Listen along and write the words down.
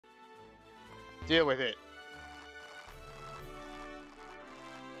Deal with it.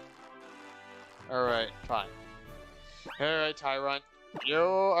 Alright, fine. Alright, Tyrant. You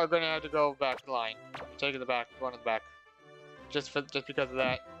are gonna have to go back the line. Take the back, one in the back. Just because of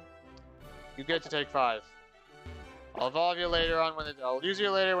that. You get to take 5. I'll evolve you later on I'll use you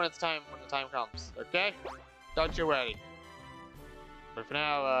later when the time comes, okay? Don't you worry. But for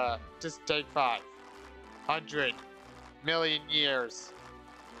now, just take 5. 100 million years.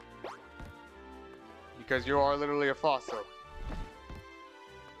 Because you are literally a fossil.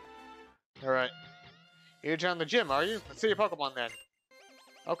 Alright. You're down the gym, are you? Let's see your Pokemon then.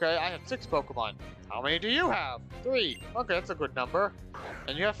 Okay, I have 6 Pokemon. How many do you have? 3. Okay, that's a good number.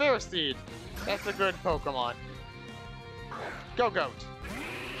 And you have Ferroseed. That's a good Pokemon. Gogoat.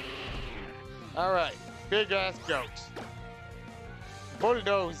 Alright, big ass goat.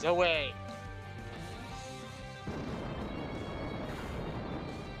 Bulldoze away.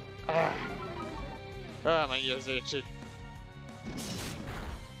 Ah, my ears are itchy.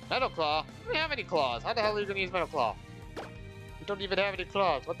 Metal Claw? You don't have any claws. How the hell are you gonna use Metal Claw? You don't even have any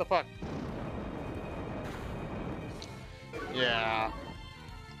claws. What the fuck? Yeah.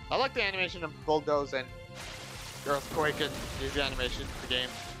 I like the animation of Bulldoze and Earthquake and these animations in the game.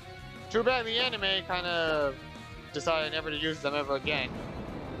 Too bad the anime kind of decided never to use them ever again.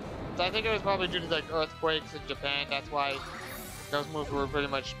 So I think it was probably due to like earthquakes in Japan. That's why those moves were pretty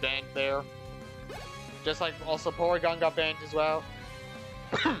much banned there. Just like also Porygon got banned as well.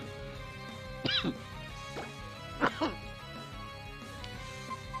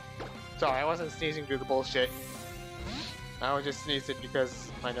 Sorry, I wasn't sneezing through the bullshit. I was just sneezing because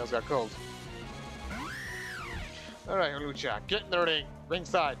my nose got cold. Alright, Lucha, get in the ring.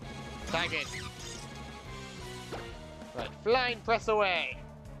 Ringside. Tag in. Right, flying press away.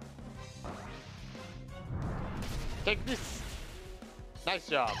 Take this. Nice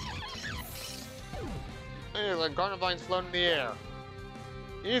job. Hey, like Gardevoir's flown in the air.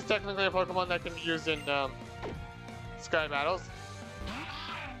 He's technically a Pokemon that can be used in Sky Battles.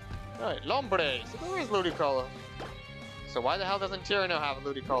 Alright, Lombre. So where is Ludicolo? So why the hell doesn't Tyranno have a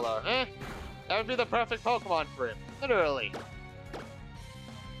Ludicolo? Eh? That would be the perfect Pokemon for him. Literally.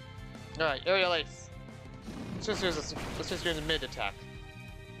 Alright, Aerial Ace. Let's just use a mid attack.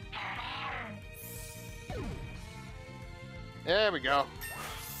 There we go.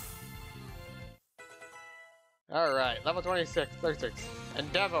 Alright, level 26, 36.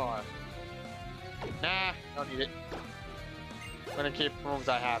 Endeavor. Nah, don't need it. I'm gonna keep moves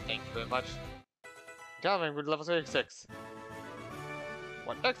I have, thank you very much. Calvin with level 36.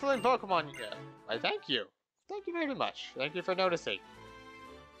 What excellent Pokemon you get. Why, thank you. Thank you very much. Thank you for noticing.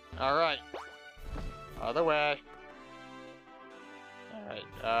 Alright. Other way.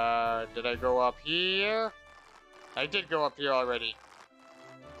 Alright, did I go up here? I did go up here already.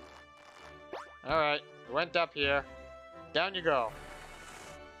 Alright, went up here. Down you go.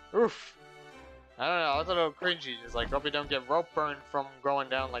 Oof. I don't know, I was a little cringy. Just like, hope you don't get rope burn from going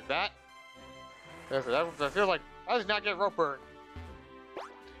down like that. I feel like I did not get rope burn.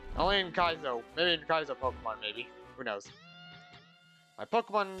 Only in Kaizo. Maybe in Kaizo Pokemon, maybe. Who knows? My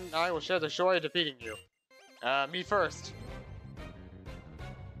Pokemon and I will share the joy of defeating you. Me first.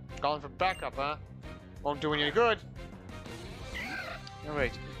 Calling for backup, huh? Won't do any good.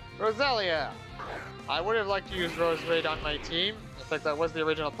 Alright. Roselia! I would have liked to use Rose Raid on my team. In fact, that was the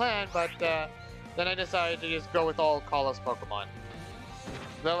original plan, but then I decided to just go with all Kalos Pokemon.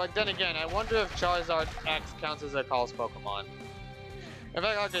 Though, like, then again, I wonder if Charizard X counts as a Kalos Pokemon. In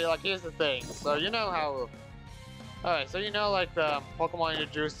fact, okay, like, here's the thing. So, you know how... Alright, so you know, like, the Pokemon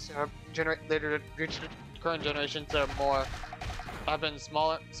introduced later, current generations are more... have been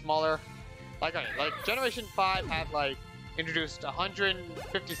smaller. Like, okay, like, Generation 5 had, like, introduced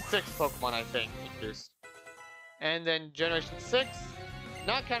 156 Pokemon, I think, introduced. And then Generation 6,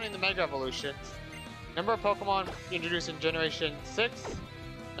 not counting the Mega Evolutions, number of Pokemon introduced in Generation 6,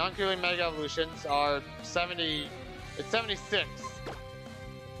 non-including Mega Evolutions, are 70... it's 76.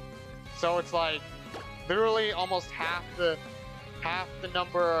 So it's like, literally almost half the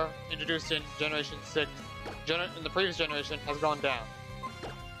number introduced in Generation 6, in the previous generation, has gone down.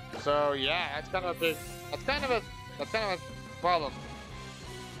 So yeah, that's kind of a problem.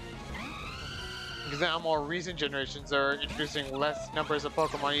 Because now more recent generations are introducing less numbers of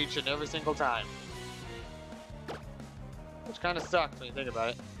Pokemon each and every single time. Which kind of sucks when you think about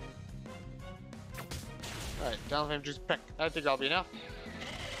it. Alright, Downflame Juice Peck. I think that'll be enough.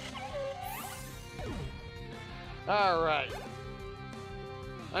 Alright.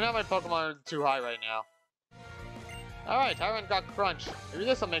 I know my Pokemon are too high right now. Alright, Tyrant got Crunch. Maybe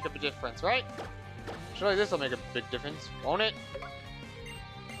this will make a big difference, right? Surely this will make a big difference, won't it?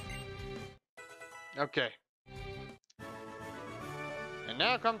 Okay. And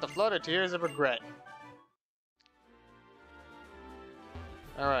now come the flood of tears of regret.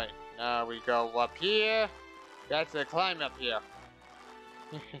 Alright, now we go up here. That's a climb up here.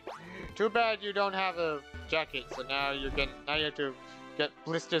 Too bad you don't have a jacket, so now you have to get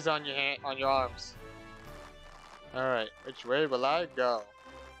blisters on your arms. Alright, which way will I go?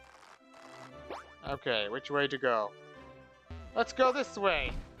 Okay, which way to go? Let's go this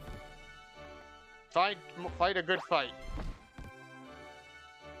way. Fight a good fight.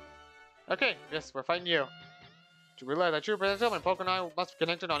 Okay, yes, we're fighting you. To realize that true potential and Pokemon must be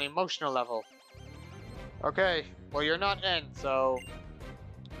connected on an emotional level. Okay, well you're not N, so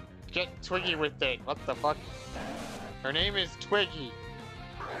get Twiggy with it. What the fuck? Her name is Twiggy.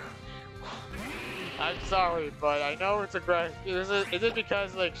 I'm sorry, but I know it's a grass. Is it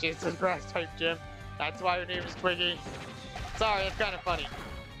because like she's a grass type gym? That's why her name is Twiggy. Sorry, it's kind of funny.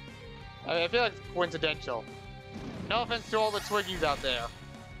 I feel like it's coincidental. No offense to all the Twiggies out there.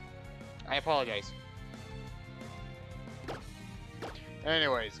 I apologize.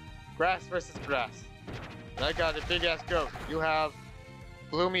 Anyways, grass versus grass. I got a big ass goat. You have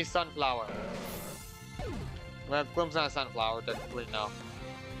Gloomy Sunflower. Well, Gloom's not a sunflower, technically, no.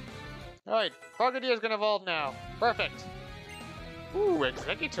 Alright, Frogadier is gonna evolve now. Perfect. Ooh,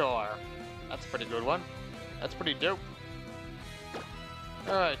 Executor. That's a pretty good one. That's pretty dope.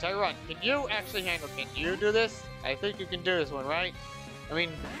 Alright, Tyron, can you do this? I think you can do this one, right? I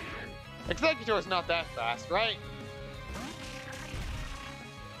mean, Executor is not that fast, right?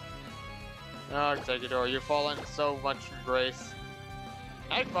 Oh, Executor, you've fallen so much from grace.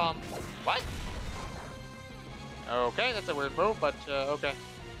 Egg Bomb. What? Okay, that's a weird move, but okay.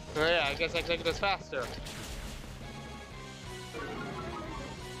 So yeah, I guess Executor's faster.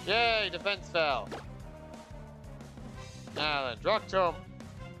 Yay, defense fell. Now then, Rocktomb.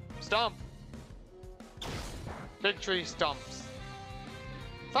 Stomp. Big tree stumps.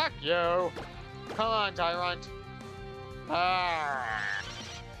 Fuck you. Come on, Tyrant. Ah.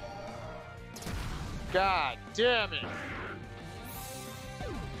 God damn it.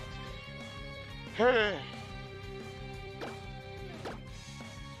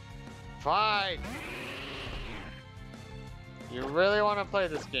 Fine. You really want to play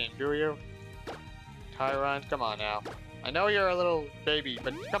this game, do you? Tyrant, come on now. I know you're a little baby,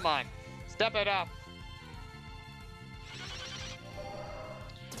 but come on. Step it up.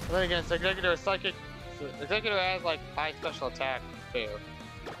 And then again, Executor is psychic. Executor has like high special attack too.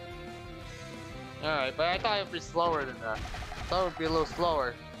 Alright, but I thought it would be slower than that. I thought it would be a little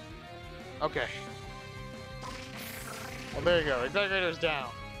slower. Okay. Well, there you go. Executor's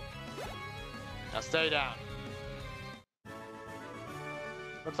down. Now stay down.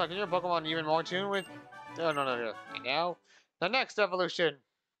 Looks like your Pokemon even more tuned with... Oh, no. And now, the next evolution.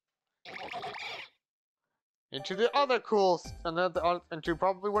 Into the other cool... Into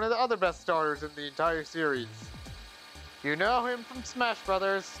probably one of the other best starters in the entire series. You know him from Smash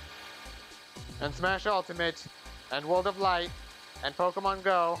Brothers. And Smash Ultimate. And World of Light. And Pokemon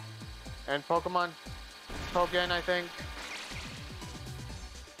Go. And Pokemon... Pokken, I think.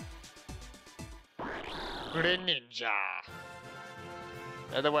 Greninja.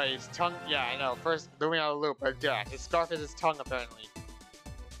 By the way, his tongue, yeah, I know, first doing out a loop, but yeah, his scarf is his tongue apparently.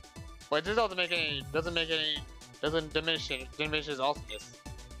 But this doesn't diminish his awesomeness.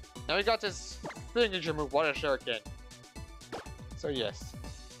 Now we got this signature move, Water Shuriken. So yes.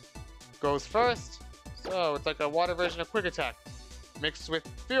 Goes first, so it's like a water version of Quick Attack, mixed with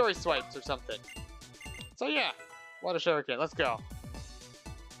Fury Swipes or something. So yeah, Water Shuriken, let's go.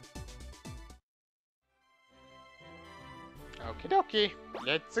 Okie dokie,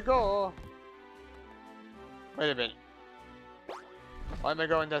 let's go. Wait a minute. Why am I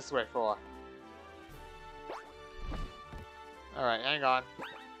going this way for? Alright, hang on.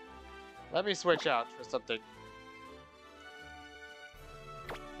 Let me switch out for something.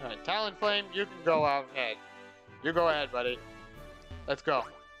 Alright, Talonflame, you can go out ahead. You go ahead, buddy. Let's go.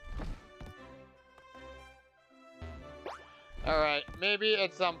 Alright, maybe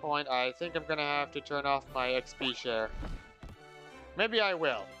at some point I think I'm gonna have to turn off my XP share. Maybe I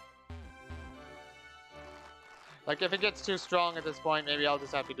will. Like, if it gets too strong at this point, maybe I'll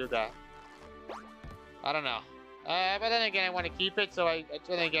just have to do that. I don't know. But then again, I want to keep it, so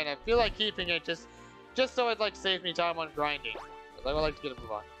then again, I feel like keeping it just so it, like, saves me time on grinding. Because I would like to get a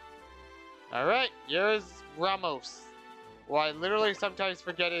move on. Alright, here's Ramos. Who I literally sometimes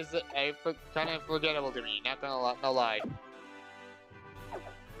forget is kind of forgettable to me, not gonna no lie.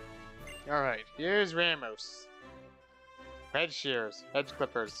 Alright, here's Ramos. Head shears, head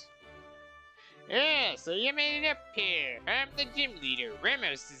clippers. Yeah, so you made it up here. I'm the gym leader.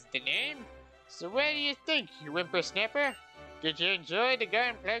 Ramos is the name. So what do you think, you whippersnapper? Did you enjoy the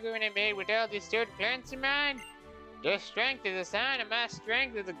garden playground I made with all these stored plants of mine? Your strength is a sign of my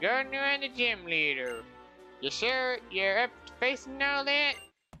strength as a gardener and a gym leader. You sure you're up to facing all that?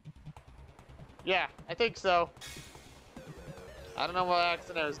 Yeah, I think so. I don't know what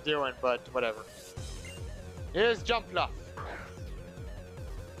accent I was doing, but whatever. Here's Jump Luff.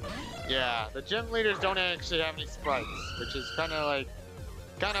 Yeah, the gym leaders don't actually have any sprites, which is kind of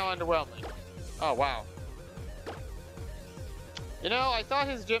underwhelming. Oh, wow. You know, I thought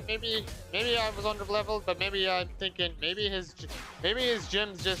his gym, maybe I was underleveled, but maybe I'm thinking, maybe his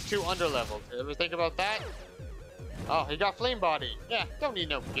gym's just too underleveled. Ever think about that? Oh, he got flame body. Yeah, don't need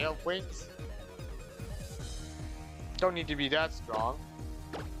no gale wings. Don't need to be that strong.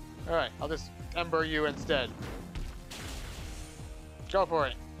 Alright, I'll just ember you instead. Go for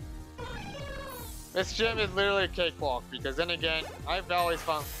it. This gym is literally a cakewalk, because then again, I've always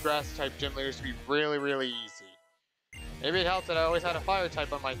found grass type gym leaders to be really, really easy. Maybe it helps that I always had a fire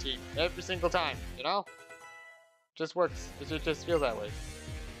type on my team, every single time, you know? Just works, it just feels that way.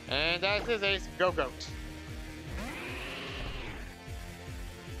 And that's his ace, Gogoat.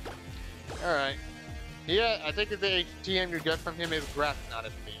 Alright. Yeah, I think the HTM you get from him is grass, not a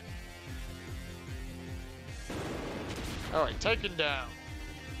beam. Alright, taken down.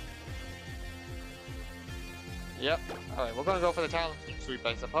 Yep. Alright, we're gonna go for the talent sweep,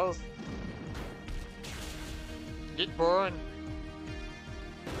 I suppose. Get born.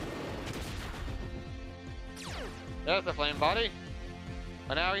 There's the flame body.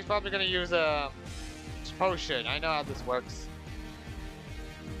 But now he's probably gonna use a potion. I know how this works.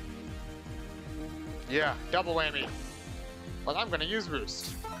 Yeah, double whammy. Well, I'm gonna use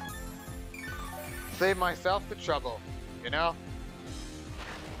Roost. Save myself the trouble, you know?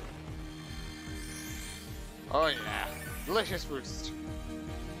 Oh yeah, delicious Roost.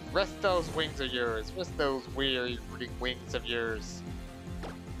 Rest those wings of yours. Rest those weird wings of yours.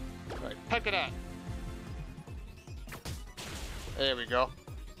 Right, peck it out. There we go.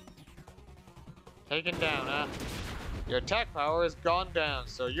 Taken down, huh? Your attack power has gone down,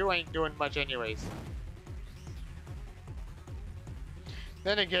 so you ain't doing much anyways.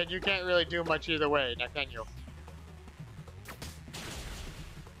 Then again, you can't really do much either way, now can you?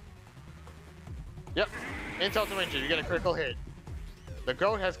 Yep, insult to injury, you get a critical hit. The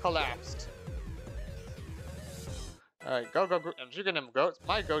goat has collapsed. Alright, go. I'm shooting them goats.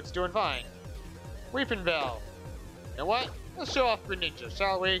 My goat's doing fine. Weeping Bell. You know what? Let's show off Greninja,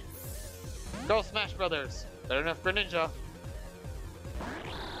 shall we? Go Smash Brothers. Better enough Greninja.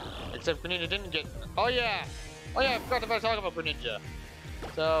 Except Greninja didn't get... Oh yeah! Oh yeah, I forgot to talk about Greninja.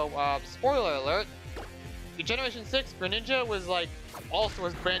 So, spoiler alert. In Generation 6, Greninja was also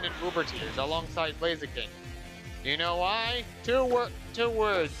was branded Uber tiers alongside Blaziken. You know why? Two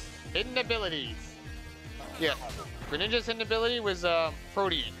words. Hidden abilities. Yeah. Greninja's hidden ability was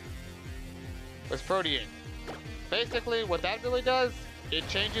Protean. Basically, what that really does, it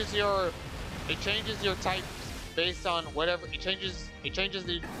changes your type based on whatever. It changes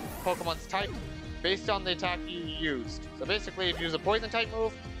the Pokemon's type based on the attack you used. So basically, if you use a poison type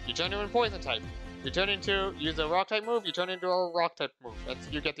move, you turn into a poison type. Use a rock type move, you turn into a rock type move.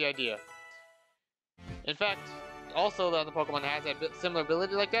 You get the idea. In fact, also the other Pokemon that has a similar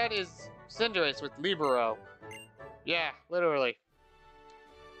ability like that is Cinderace with Libero. Yeah, literally.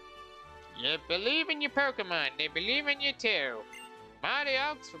 You believe in your Pokemon, they believe in you too. Mighty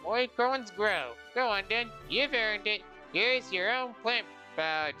Oaks from Acorns Grow. Go on then, you've earned it. Here's your own plant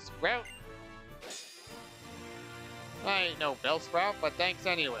sprout. I ain't no Bellsprout, but thanks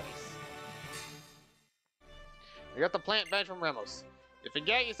anyways. I got the plant badge from Ramos. If you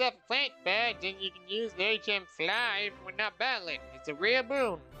get yourself a plant badge, then you can use the HM Fly if we're not battling. It's a real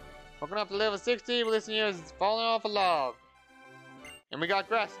boon. Working up to level 60, listen here, is falling off a log. And we got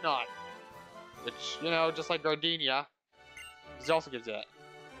Grass Knot. Which, you know, just like Gardenia, this also gives that.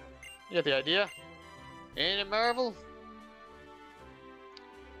 You get the idea? Ain't it Marvel?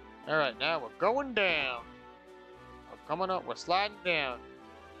 Alright, now we're going down. We're coming up, we're sliding down.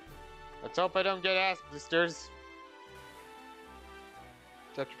 Let's hope I don't get ass blisters.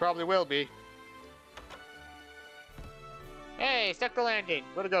 Except you probably will be. Hey, stuck the landing.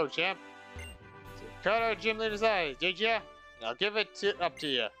 Way to go, champ. So cut our gym leader's eyes, did ya? I'll give it up to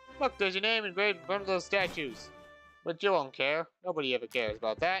you. Look, there's your name engraved in front of those statues. But you won't care. Nobody ever cares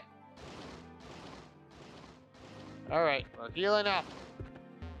about that. Alright, we're healing up.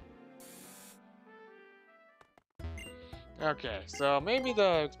 Okay, so maybe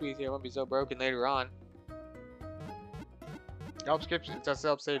the XP here won't be so broken later on. Helps just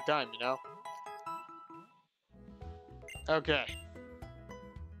help save time, you know? Okay.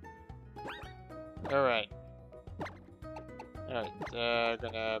 Alright. Alright,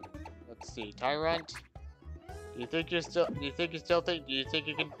 let's see, Tyrant. Do you think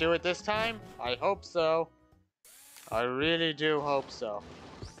you can do it this time? I hope so. I really do hope so.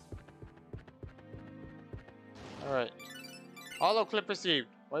 Alright. Hollow clip received.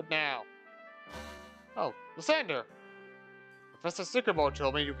 What now? Oh, Lysander! Professor Sycamore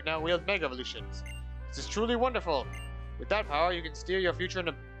told me you can now wield Mega Evolutions. This is truly wonderful. With that power, you can steer your future in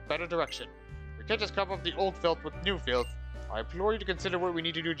a better direction. We can't just cover up the old filth with new filth. I implore you to consider what we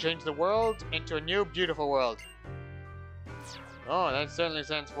need to do to change the world into a new, beautiful world. Oh, that certainly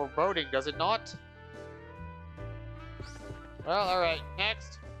sounds foreboding, does it not? Well, alright,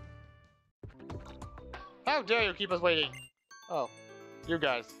 next. How dare you keep us waiting? Oh, you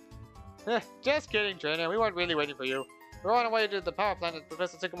guys. Just kidding, trainer. We weren't really waiting for you. We're on our way to the power plant at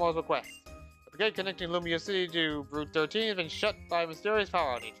Professor Sycamore's request. The gate connecting Lumia City to Route 13 has been shut by a mysterious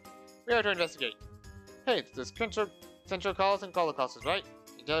power outage. We are to investigate. Hey, this is Central Colossus and Colossus, right?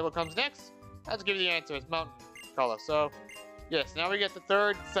 Can you tell me what comes next? I'll just give you the answer. It's Mountain Colossus. So, yes, now we get the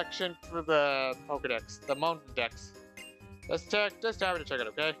third section for the Pokedex, the Mountain Dex. Just have to check it,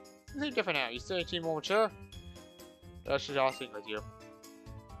 okay? You seem different now. You still seem more mature? That's just awesome with you.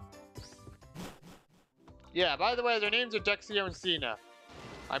 Yeah, by the way, their names are Dexio and Cena.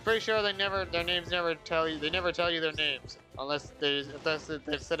 I'm pretty sure their names never tell you, they never tell you their names. Unless they've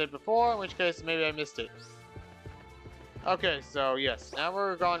said it before, in which case maybe I missed it. Okay, so yes, now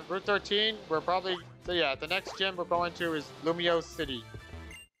we're going Route 13. We're probably, so yeah, the next gym we're going to is Lumio City.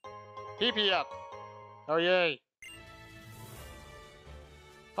 PP up. Oh yay.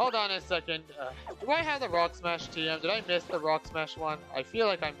 Hold on a second. Do I have the Rock Smash TM? Did I miss the Rock Smash one? I feel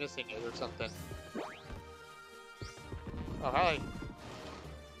like I'm missing it or something. Oh, hi.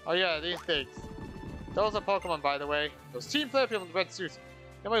 Oh yeah, these things. Those are Pokemon, by the way. Those team player people in red suits.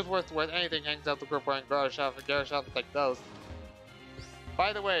 Nobody's worth anything hangs out the group wearing Garchomp like those.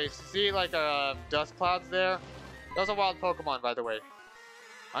 By the way, see like dust clouds there? Those are wild Pokemon, by the way.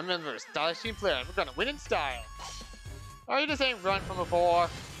 I'm in the stylish team player and we're gonna win in style. Are you the same run from before?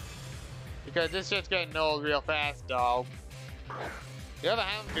 Because this shit's getting old real fast, dog. You have a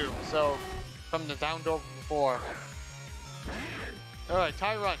Houndoom, so from the down door from before. Alright,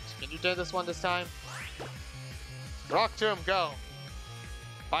 Tyrant, can you do this one this time? Rock Tomb, go!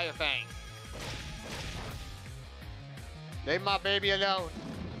 Fire Fang. Leave my baby alone.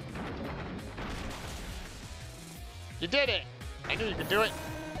 You did it! I knew you could do it.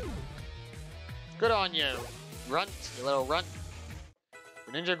 Good on you, runt, you little runt.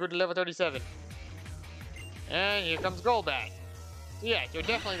 Ninja grew to level 37. And here comes Golbat. So yeah, you're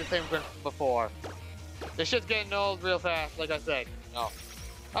definitely the same Grunt from before. This shit's getting old real fast, like I said. Oh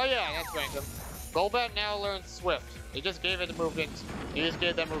yeah, that's random. Golbat now learns Swift. They just gave it a movement. He just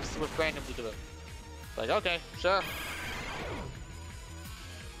gave that move Swift randomly to him. Like, okay, sure.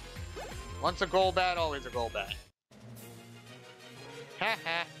 Once a Golbat, always a Golbat.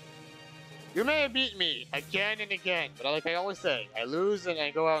 Haha. You may have beaten me again and again, but like I always say, I lose and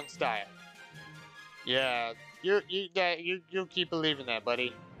I go out in style. Yeah, you keep believing that,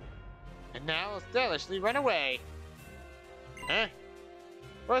 buddy. And now stylishly run away. Huh?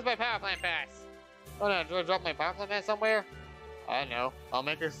 Where's my power plant pass? Oh no, do I drop my power plant pass somewhere? I don't know. I'll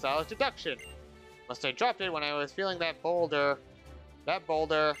make a stylish deduction. Must I dropped it when I was feeling that boulder. That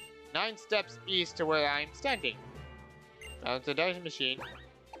boulder 9 steps east to where I'm standing. Now it's a dowsing machine.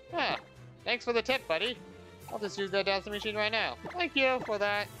 Ah, thanks for the tip, buddy. I'll just use that dowsing machine right now. Thank you for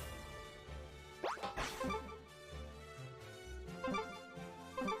that.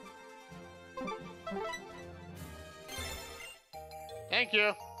 Thank you.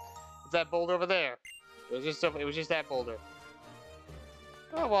 It's that boulder over there. It was just that boulder.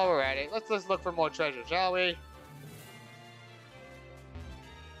 Oh, while we're at it, let's look for more treasure, shall we?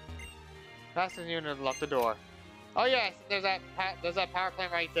 Fasten the unit and unlock the door. Oh yes, there's that power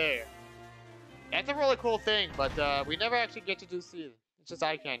plant right there. That's a really cool thing, but we never actually get to see it. It's just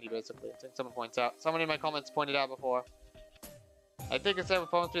eye candy, basically. I think someone points out. Someone in my comments pointed out before. I think instead of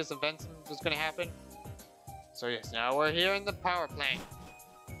going through this event was going to happen. So yes, now we're here in the power plant.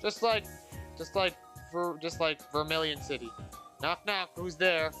 Just like Vermilion City. Knock knock, who's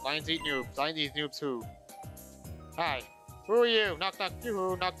there? Lions eat noobs. Lions eat noobs who? Hi. Who are you? Knock knock,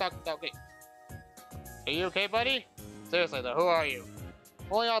 you knock knock, okay. Are you okay, buddy? Seriously though, who are you?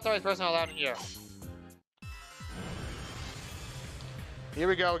 Only authorized person allowed in here. Here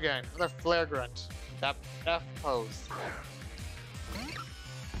we go again. Another flare grunt. That F pose.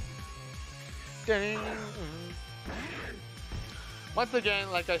 Once again,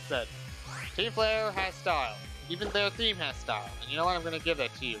 like I said, Team Flare has style. Even their theme has style. And you know what? I'm gonna give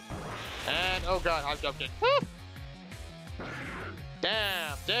that to you. And oh god, I jumped in.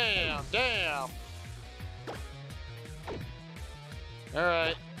 Damn, damn, damn.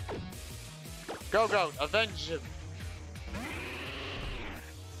 Alright. Gogoat, avenge him.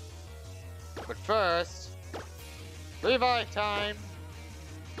 But first, revive time.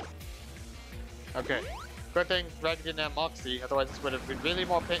 Okay. Good thing Greg didn't have Moxie, otherwise this would have been really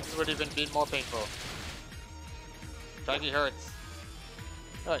more pain. This would have even been more painful. Draggy hurts.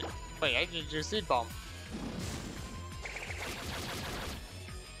 Wait, I need to do Seed Bomb.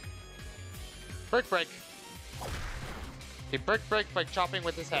 Brick break. He brick by chopping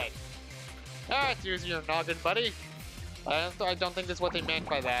with his head. That's using your noggin, buddy. I don't think that's what they meant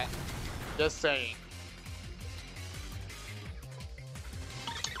by that. Just saying.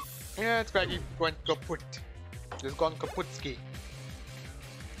 Yeah, it's Greggy going kaput. Just gone kaputski.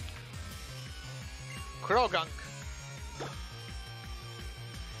 Krogunk.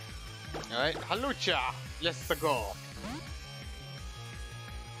 Alright, Halucha. Let's go.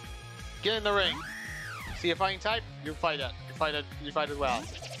 Get in the ring. See a fighting type? You fight it. You fight it well.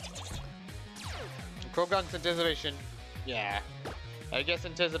 Krogunk's anticipation. Yeah. I guess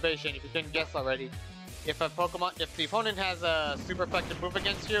anticipation, if you couldn't guess already. If the opponent has a super effective move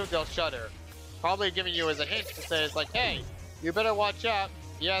against you, they'll shudder. Probably giving you as a hint to say it's like, hey, you better watch out.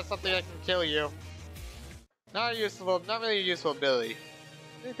 He has something that can kill you. Not really a useful ability.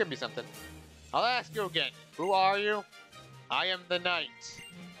 It could be something. I'll ask you again. Who are you? I am the knight.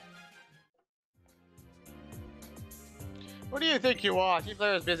 What do you think you are? Team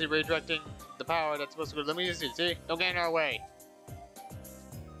player is busy redirecting the power that's supposed to go. Let me just see. Don't get in our way.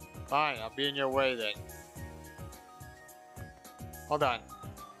 Fine, I'll be in your way then. Hold on.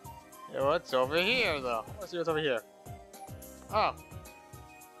 Yeah, what's over here though? Let's see what's over here. Oh.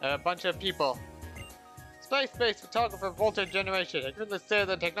 A bunch of people. Space-based photographer voltage generation. I couldn't say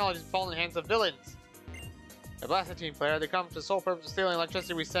the technology's fallen in the hands of villains. A Blaster Team player, they come for the sole purpose of stealing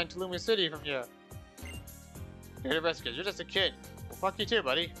electricity we sent to Lumia City from here. You're the rescue. You're just a kid. Well, fuck you too,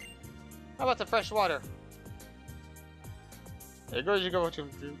 buddy. How about the fresh water? There goes you go to.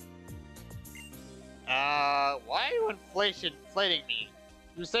 Why are you inflating me?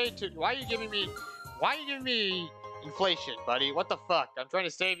 You say to. Why are you giving me inflation, buddy? What the fuck? I'm trying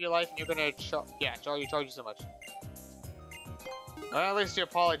to save your life, and you're gonna charge you so much. Well, at least you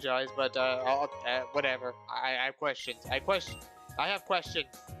apologize, but whatever. I have questions. I have questions.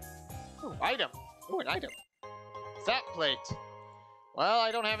 Ooh, item. Ooh, an item. Zap plate. Well,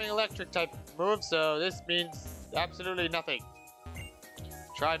 I don't have any electric type moves, so this means absolutely nothing.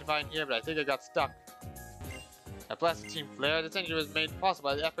 Tried to find here, but I think I got stuck. A Blaster Team flare. This engine was made possible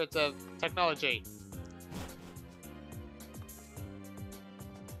by the efforts of technology.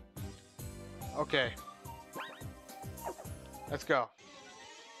 Okay. Let's go.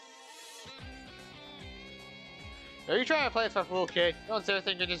 Are you trying to play this for a fool, kid? You don't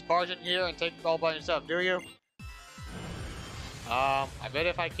seriously think you can just barge in here and take it all by yourself, do you? I bet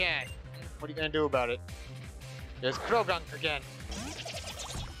if I can. What are you gonna do about it? There's Krogunk again.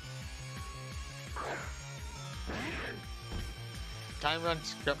 Time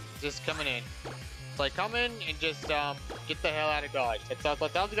run's just coming in. It's like come in and just get the hell out of dodge. That's all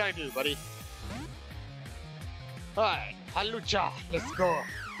you gotta do, buddy. Alright, Halucha, let's go.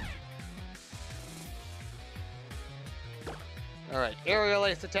 Alright, aerial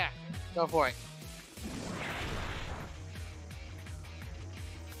ace attack. Go for it.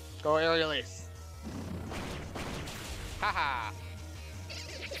 Go aerial ace. Haha.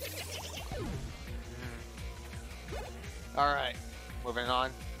 Alright, moving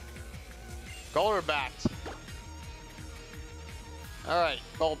on. Golbat. Alright,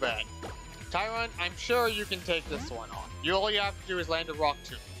 Golbat. Tyron, I'm sure you can take this one on. All you have to do is land a Rock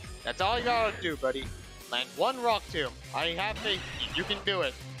Tomb. That's all you gotta do, buddy. Land one Rock Tomb. I have faith in you. You can do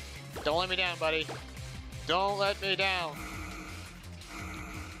it. Don't let me down, buddy. Don't let me down.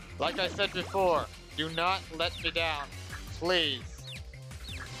 Like I said before, do not let me down. Please.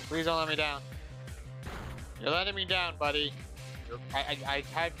 Please don't let me down. You're letting me down, buddy. I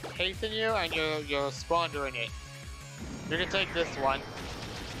have faith in you, and you're squandering it. You can take this one.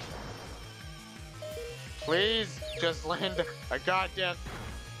 Please, just land a goddamn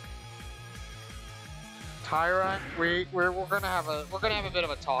Tyron. We're gonna have a bit of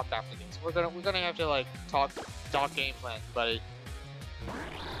a talk after this. We're gonna have to like talk game plans, buddy.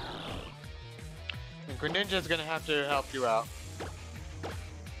 And Greninja's gonna have to help you out.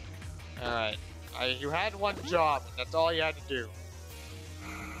 Alright. You had one job, and that's all you had to do.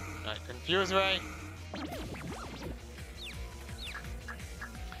 Alright, Confuse Ray.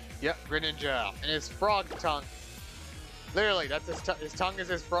 Yep, Greninja. And his frog tongue. Literally, that's his tongue is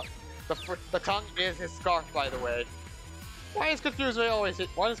his frog. The tongue is his scarf, by the way. Why does Confuse Ray always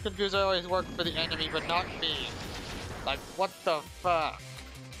work for the enemy, but not me? Like, what the fuck?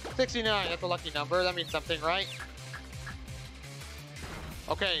 69, that's a lucky number. That means something, right?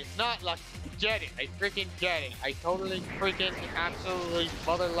 Okay, it's not lucky. Get it. I freaking get it. I totally freaking absolutely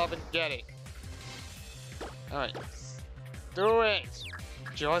mother-loving get it. Alright. Do it.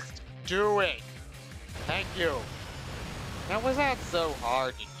 Just do it. Thank you. Now, was that so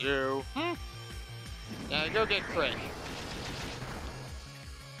hard to do? Now, go get crit.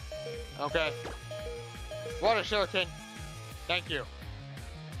 Okay. Water Shuriken. Thank you.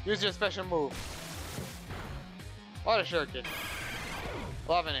 Use your special move. Water Shuriken.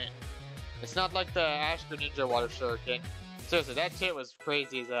 Loving it. It's not like the Ash Greninja Water Shuriken. Seriously, that shit was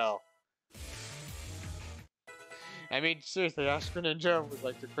crazy as hell. I mean, seriously, Ash Greninja was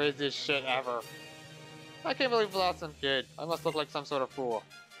like the craziest shit ever. I can't believe Blossom Kid. I must look like some sort of fool.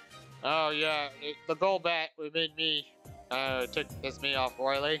 Oh yeah, the Gogoat made me piss me off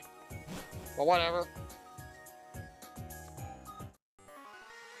royally. But whatever.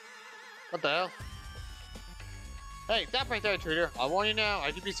 What the hell? Hey, stop right there, Trader. I warn you now,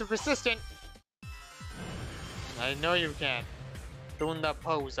 I can be super persistent. I know you can. Doing that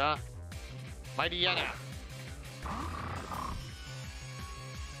pose, huh? Mighty Yenna.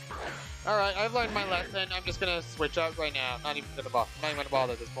 Alright, I've learned my lesson. I'm just gonna switch out right now. Not even gonna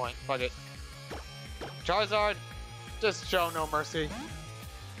bother at this point. Fuck it. Charizard, just show no mercy.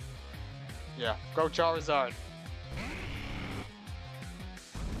 Yeah, go Charizard.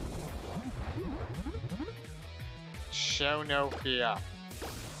 Show no fear.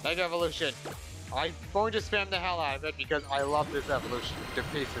 Mega Evolution. I'm going to spam the hell out of it because I love this evolution to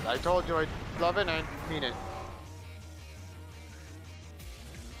pieces. I told you I love it and I mean it.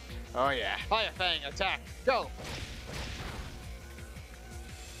 Oh yeah. Fire Fang, attack, go!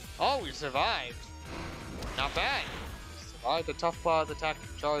 Oh, we survived. Not bad. Survived the tough paws attack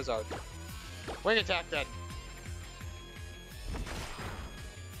from Charizard. Wing attack then.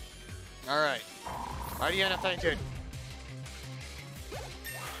 Alright. Mighty Yenna fainted.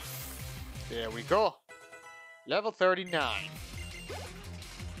 There we go. Level 39.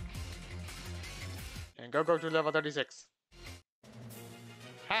 And go to level 36.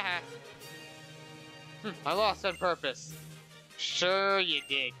 Haha. I lost on purpose. Sure you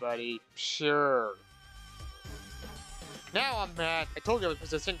did, buddy. Sure. Now I'm mad. I told you I was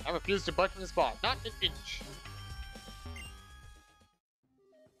persistent. I refuse to budge from the spot. Not an inch.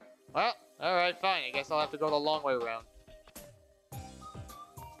 Well, alright, fine. I guess I'll have to go the long way around.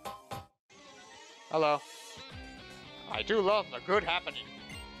 Hello. I do love the good happening.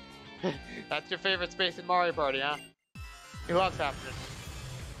 That's your favorite space in Mario Party, huh? He loves happening.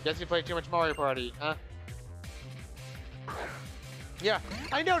 Guess you play too much Mario Party, huh? Yeah,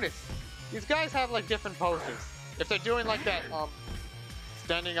 I noticed. These guys have like different poses. If they're doing like that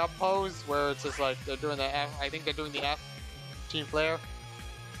standing up pose where it's just like they're doing the F, I think they're doing the F, Team Flare.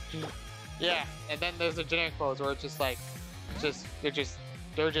 Yeah, and then there's a generic pose where it's just like, they're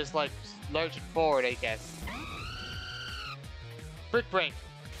just like lurching forward, I guess. Brick break.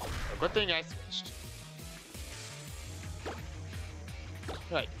 A good thing I switched.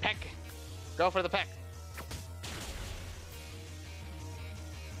 Alright, peck. Go for the peck.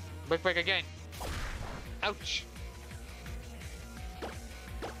 Brick break again. Ouch.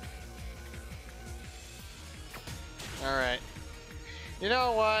 Alright. You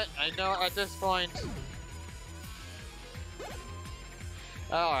know what? I know at this point...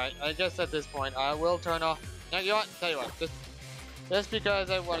 Alright, I guess at this point I will turn off... Now, you know what? Tell you what. Just because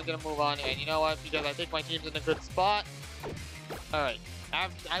I want to move on, and you know what? Because I think my team's in a good spot. Alright.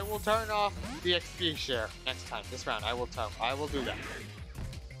 I will turn off the XP share next time. This round, I will do that.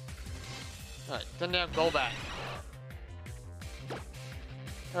 Alright, then now go back.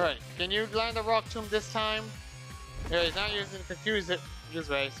 Alright, can you land the rock tomb this time? Yeah, he's not using Confuse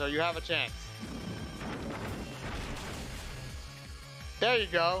Ray, so you have a chance. There you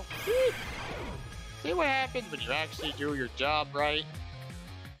go. See what happens when you actually do your job right?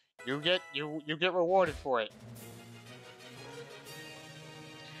 You get rewarded for it.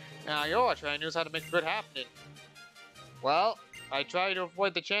 Now you're trying to use how to make good happening. Well, I try to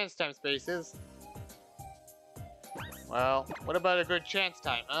avoid the chance time spaces. Well, what about a good chance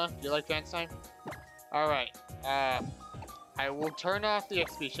time, huh? Do you like chance time? Alright, I will turn off the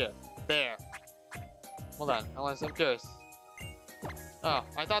XP ship. There. Hold on, I'm curious. Oh,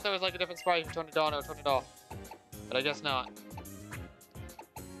 I thought there was like a different spot you can turn it on or turn it off. But I guess not.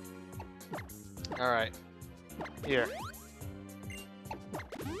 Alright. Here.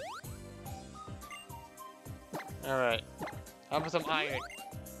 Alright. How about some iron?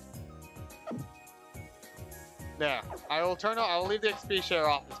 There. I will leave the XP share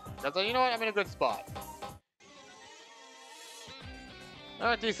off this one, because you know what? I'm in a good spot.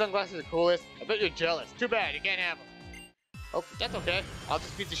 Aren't these sunglasses the coolest? I bet you're jealous. Too bad, you can't have them. Oh, that's okay. I'll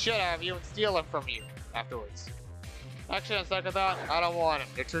just beat the shit out of you and steal them from you afterwards. Actually, on second thought, I don't want them.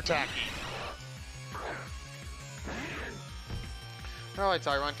 They're too tacky. Alright,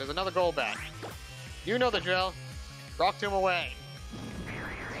 Tyrant, there's another Golbat. You know the drill. Rock Tomb away.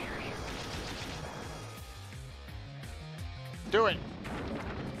 Do it.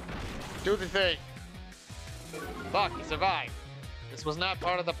 Do the thing. Fuck, he survived. This was not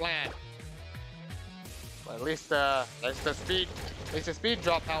part of the plan. But at least the speed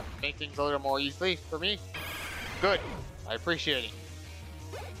drop helped make things a little more easily for me. Good. I appreciate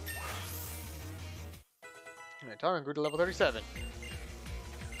it. My Tyrant grew to level 37.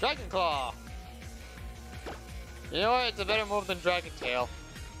 Dragon Claw! You know what? It's a better move than Dragon Tail.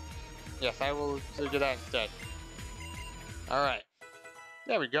 Yes, I will do that instead. Alright.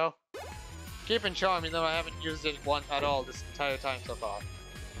 There we go. Keeping Charm, even though I haven't used it once at all this entire time so far.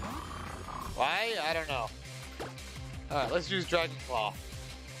 Why? I don't know. Alright, let's use Dragon Claw.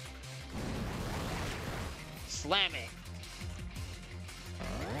 Slam it!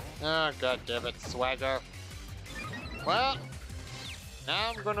 Oh, god damn it, swagger. Well, now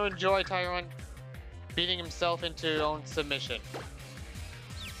I'm going to enjoy Tyrant beating himself into own submission.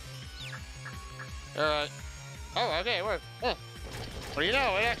 Alright. Oh, okay, it worked. Huh. Well, you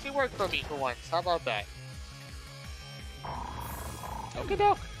know, it actually worked for me for once. How about that? Okie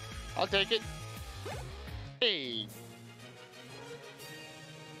doke. I'll take it. Hey.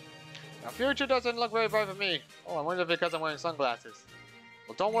 Now, future doesn't look very bright for me. Oh, I wonder if because I'm wearing sunglasses.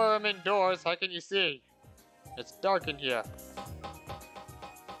 Well, don't wear them indoors. How can you see? It's dark in here.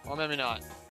 Or maybe not.